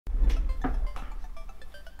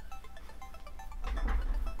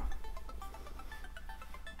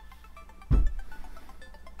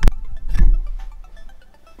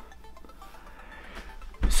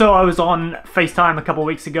So I was on FaceTime a couple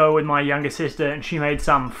weeks ago with my younger sister, and she made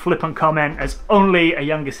some flippant comment, as only a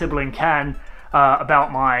younger sibling can,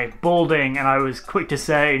 about my balding, and I was quick to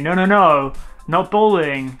say, no, not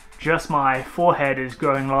balding, just my forehead is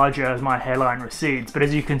growing larger as my hairline recedes. But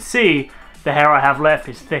as you can see, the hair I have left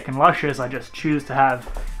is thick and luscious. I just choose to have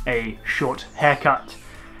a short haircut.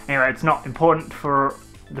 Anyway, it's not important for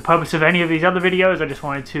the purpose of any of these other videos. I just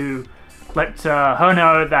wanted to let her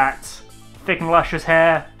know that thick and luscious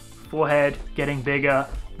hair, forehead getting bigger,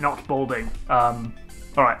 not balding.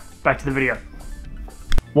 Alright, back to the video.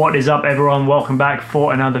 What is up everyone, welcome back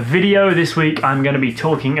for another video. This week I'm going to be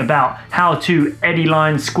talking about how to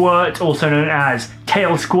eddyline squirt, also known as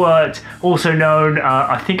tail squirt, also known,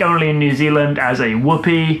 I think only in New Zealand, as a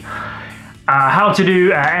whoopee. How to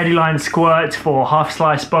do eddyline squirt for half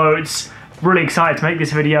slice boats. Really excited to make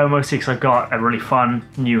this video, mostly because I've got a really fun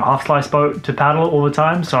new half slice boat to paddle all the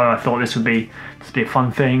time, so I thought this would be a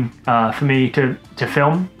fun thing for me to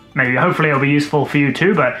film. Maybe, hopefully it'll be useful for you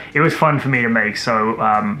too, but it was fun for me to make, so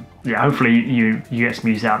yeah, hopefully you get some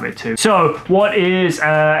use out of it too. So what is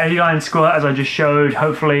eddyline squirt, as I just showed,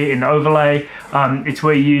 hopefully in the overlay? It's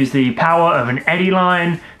where you use the power of an eddy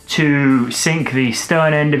line to sink the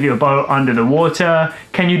stern end of your boat under the water.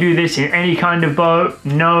 Can you do this in any kind of boat?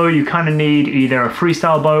 No, you kind of need either a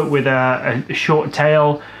freestyle boat with a short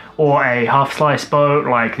tail or a half slice boat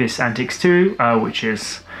like this Antics 2, which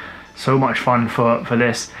is so much fun for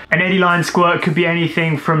this. An eddyline squirt could be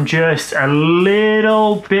anything from just a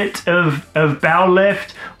little bit of bow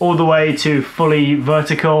lift all the way to fully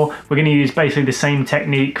vertical. We're going to use basically the same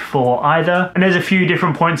technique for either. And there's a few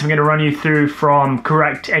different points I'm going to run you through, from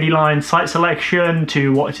correct eddyline site selection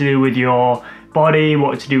to what to do with your body,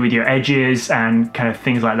 what to do with your edges, and kind of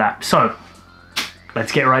things like that. So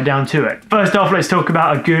let's get right down to it. First off, let's talk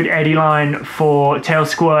about a good eddyline for tail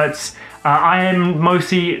squirts. I am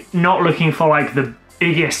mostly not looking for like the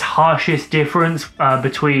biggest, harshest difference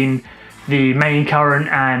between the main current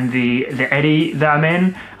and the eddy that I'm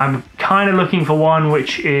in. I'm kind of looking for one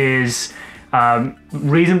which is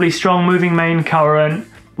reasonably strong moving main current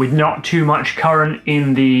with not too much current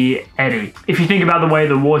in the eddy. If you think about the way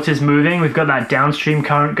the water's moving, we've got that downstream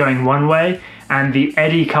current going one way, and the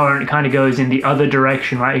eddy current kind of goes in the other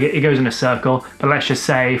direction, right? It goes in a circle, but let's just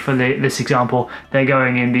say for this example, they're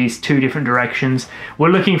going in these two different directions.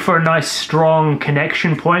 We're looking for a nice strong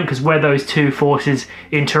connection point, because where those two forces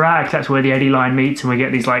interact, that's where the eddy line meets, and we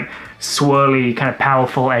get these like swirly, kind of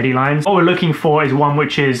powerful eddy lines. What we're looking for is one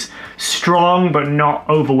which is strong but not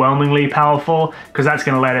overwhelmingly powerful, because that's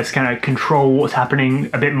going to let us kind of control what's happening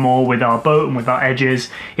a bit more with our boat and with our edges.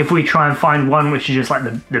 If we try and find one which is just like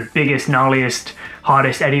the biggest, gnarliest,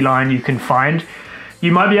 hardest eddy line you can find,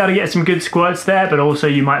 you might be able to get some good squirts there, but also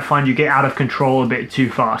you might find you get out of control a bit too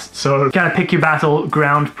fast. So kind of pick your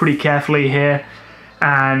battleground pretty carefully here.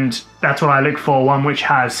 And that's what I look for, one which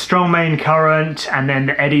has strong main current and then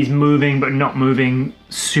the eddy's moving but not moving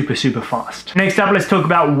super fast. Next up, let's talk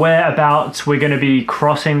about whereabouts we're going to be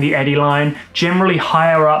crossing the eddy line. Generally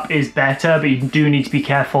higher up is better, but you do need to be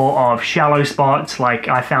careful of shallow spots like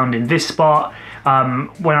I found in this spot.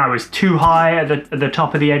 When I was too high at the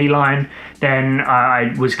top of the eddy line, then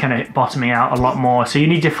I was kind of bottoming out a lot more. So you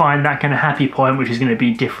need to find that kind of happy point, which is going to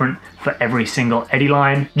be different for every single eddy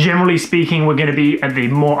line. Generally speaking, we're going to be at the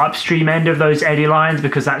more upstream end of those eddy lines,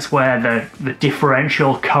 because that's where the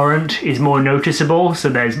differential current is more noticeable. So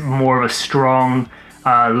there's more of a strong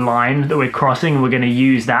line that we're crossing, and we're going to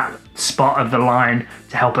use that spot of the line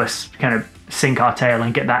to help us kind of sink our tail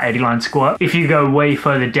and get that eddy line squirt. If you go way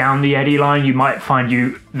further down the eddy line, you might find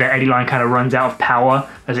the eddy line kind of runs out of power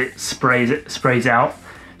as it sprays out.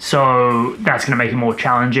 So that's going to make it more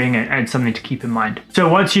challenging and something to keep in mind. So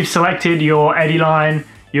once you've selected your eddy line,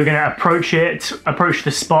 you're going to approach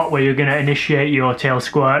the spot where you're going to initiate your tail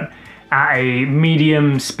squirt at a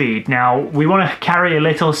medium speed. Now, we want to carry a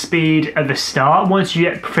little speed at the start. Once you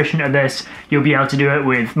get proficient at this, you'll be able to do it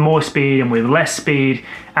with more speed and with less speed,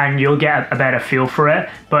 and you'll get a better feel for it.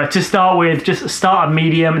 But to start with, just start at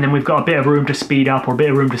medium, and then we've got a bit of room to speed up or a bit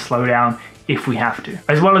of room to slow down if we have to.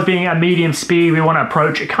 As well as being at medium speed, we want to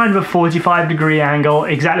approach at kind of a 45-degree angle,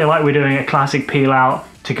 exactly like we're doing a classic peel out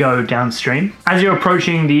to go downstream. As you're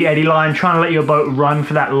approaching the eddy line, try and let your boat run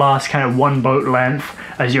for that last kind of one boat length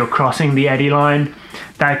as you're crossing the eddy line.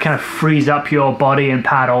 That kind of frees up your body and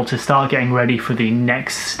paddle to start getting ready for the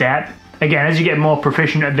next step. Again, as you get more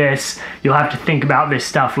proficient at this, you'll have to think about this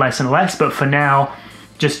stuff less and less, but for now,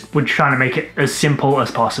 just we're trying to make it as simple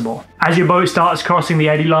as possible. As your boat starts crossing the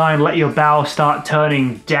eddy line, let your bow start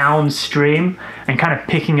turning downstream and kind of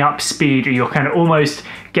picking up speed. You're kind of almost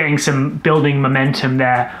getting some building momentum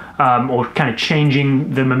there, or kind of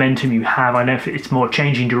changing the momentum you have. I don't know if it's more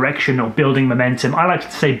changing direction or building momentum. I like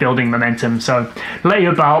to say building momentum. So let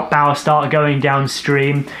your bow start going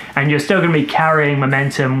downstream, and you're still going to be carrying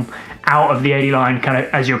momentum out of the eddy line kind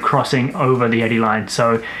of as you're crossing over the eddy line.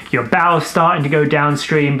 So your bow's starting to go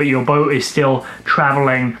downstream, but your boat is still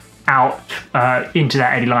traveling out into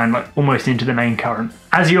that eddy line, like almost into the main current.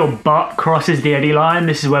 As your butt crosses the eddy line,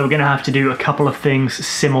 this is where we're going to have to do a couple of things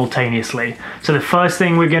simultaneously. So the first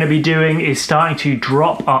thing we're going to be doing is starting to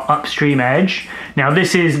drop our upstream edge. Now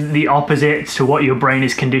this is the opposite to what your brain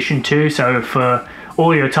is conditioned to. So for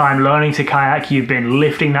all your time learning to kayak, you've been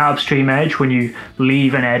lifting that upstream edge when you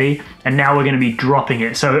leave an eddy, and now we're going to be dropping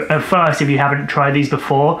it. So at first, if you haven't tried these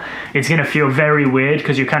before, it's going to feel very weird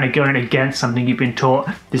because you're kind of going against something you've been taught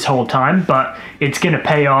this whole time, but it's going to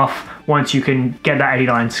pay off once you can get that eddy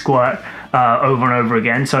line squirt over and over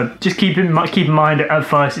again. So just keep in mind at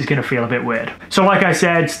first it's going to feel a bit weird. So like I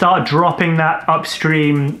said, start dropping that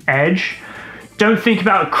upstream edge. Don't think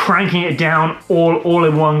about cranking it down all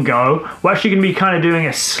in one go. We're actually going to be kind of doing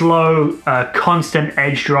a slow, constant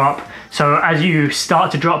edge drop. So as you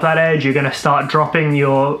start to drop that edge, you're going to start dropping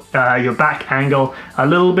your back angle a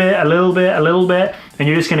little bit, a little bit, a little bit, and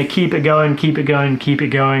you're just going to keep it going, keep it going, keep it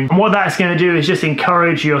going. And what that's going to do is just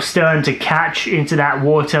encourage your stern to catch into that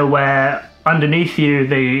water where underneath you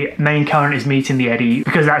the main current is meeting the eddy,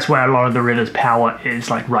 because that's where a lot of the river's power is,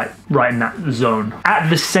 like right in that zone. At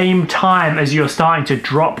the same time as you're starting to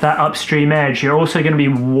drop that upstream edge, you're also going to be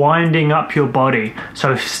winding up your body.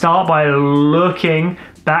 So start by looking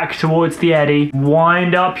back towards the eddy,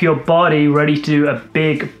 wind up your body, ready to do a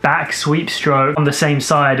big back sweep stroke on the same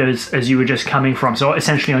side as you were just coming from, so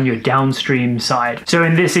essentially on your downstream side. So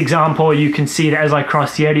in this example, you can see that as I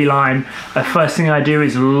cross the eddy line, the first thing I do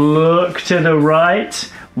is look to the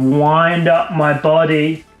right, wind up my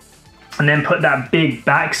body, and then put that big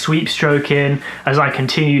back sweep stroke in as I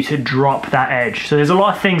continue to drop that edge. So there's a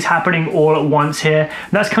lot of things happening all at once here.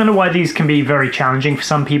 And that's kind of why these can be very challenging for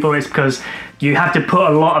some people. It's because you have to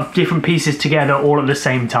put a lot of different pieces together all at the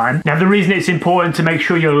same time. Now, the reason it's important to make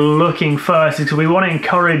sure you're looking first is because we want to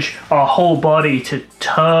encourage our whole body to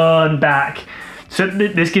turn back. So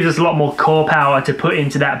this gives us a lot more core power to put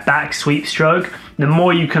into that back sweep stroke. The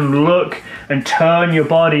more you can look and turn your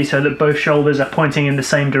body so that both shoulders are pointing in the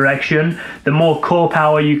same direction, the more core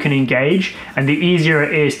power you can engage, and the easier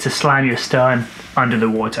it is to slam your stern under the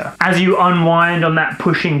water. As you unwind on that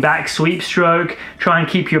pushing back sweep stroke, try and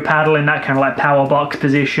keep your paddle in that kind of like power box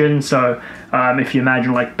position. So if you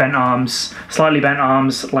imagine like bent arms, slightly bent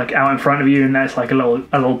arms, like out in front of you, and that's like a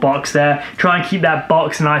little box there. Try and keep that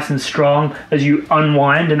box nice and strong as you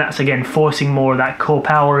unwind, and that's again forcing more of that core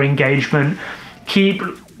power engagement. Keep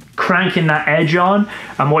cranking that edge on,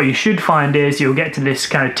 and what you should find is you'll get to this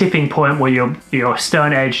kind of tipping point where your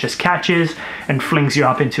stern edge just catches and flings you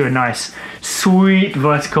up into a nice sweet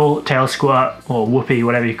vertical tail squirt, or whoopee,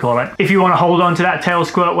 whatever you call it. If you want to hold on to that tail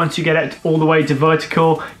squirt, once you get it all the way to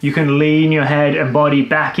vertical, you can lean your head and body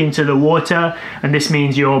back into the water, and this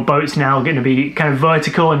means your boat's now going to be kind of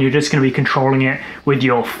vertical, and you're just going to be controlling it with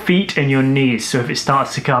your feet and your knees. So if it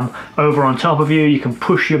starts to come over on top of you, you can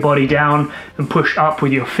push your body down and push up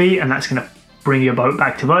with your feet, and that's going to bring your boat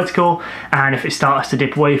back to vertical. And if it starts to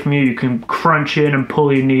dip away from you, you can crunch in and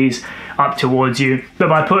pull your knees up towards you. But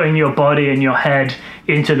by putting your body and your head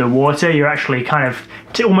into the water, you're actually kind of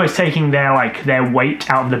almost taking their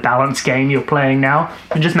weight out of the balance game you're playing now.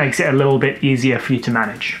 It just makes it a little bit easier for you to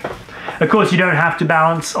manage. Of course, you don't have to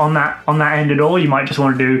balance on that end at all. You might just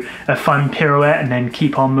want to do a fun pirouette and then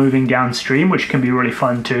keep on moving downstream, which can be really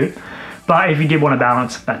fun too. But if you did want to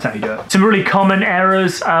balance, that's how you do it. Some really common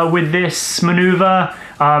errors with this maneuver.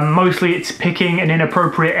 Mostly it's picking an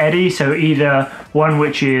inappropriate eddy, so either one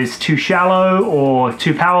which is too shallow or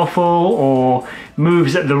too powerful, or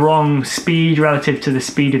moves at the wrong speed relative to the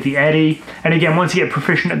speed of the eddy. And again, once you get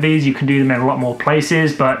proficient at these, you can do them in a lot more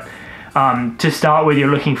places, but to start with,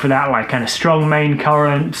 you're looking for that like kind of strong main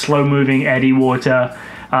current, slow moving eddy water.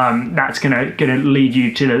 That's gonna lead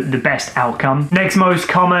you to the best outcome. Next most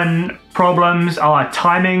common problems are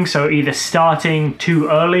timing, so either starting too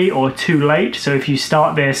early or too late. So if you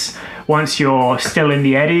start this once you're still in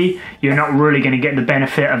the eddy, you're not really going to get the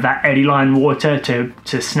benefit of that eddy line water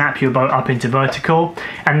to snap your boat up into vertical.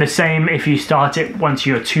 And the same if you start it once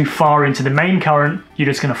you're too far into the main current, you're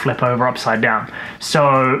just going to flip over upside down.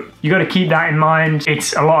 So you got to keep that in mind.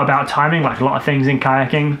 It's a lot about timing, like a lot of things in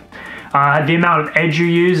kayaking. The amount of edge you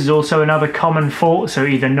use is also another common fault, so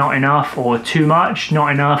either not enough or too much.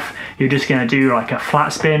 Not enough, you're just going to do like a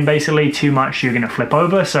flat spin basically. Too much, you're going to flip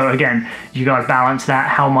over. So again, you got to balance that.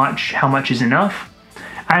 How much is enough?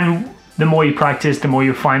 And the more you practice, the more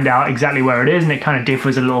you'll find out exactly where it is, and it kind of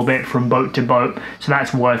differs a little bit from boat to boat, so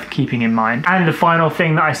that's worth keeping in mind. And the final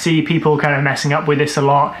thing that I see people kind of messing up with this a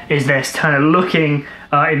lot is they're kind of looking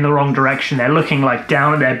in the wrong direction. They're looking like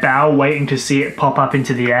down at their bow, waiting to see it pop up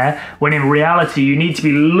into the air, when in reality you need to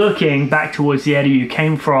be looking back towards the eddy you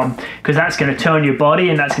came from, because that's going to turn your body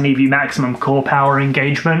and that's going to give you maximum core power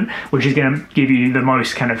engagement, which is going to give you the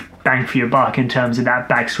most kind of bang for your buck in terms of that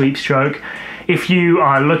back sweep stroke. If you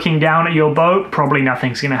are looking down at your boat, probably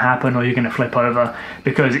nothing's going to happen, or you're going to flip over,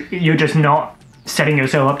 because you're just not setting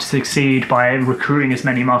yourself up to succeed by recruiting as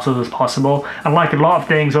many muscles as possible. And like a lot of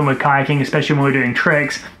things when we're kayaking, especially when we're doing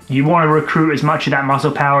tricks, you want to recruit as much of that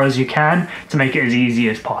muscle power as you can to make it as easy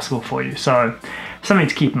as possible for you. So something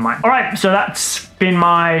to keep in mind. All right, so that's been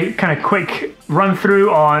my kind of quick run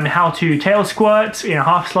through on how to tail squirt in a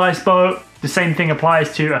half slice boat. The same thing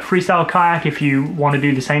applies to a freestyle kayak if you want to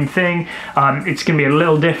do the same thing. It's going to be a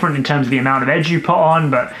little different in terms of the amount of edge you put on,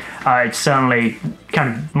 but it's certainly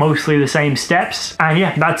kind of mostly the same steps. And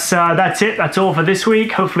yeah, that's it. That's all for this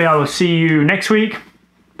week. Hopefully I will see you next week.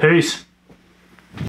 Peace.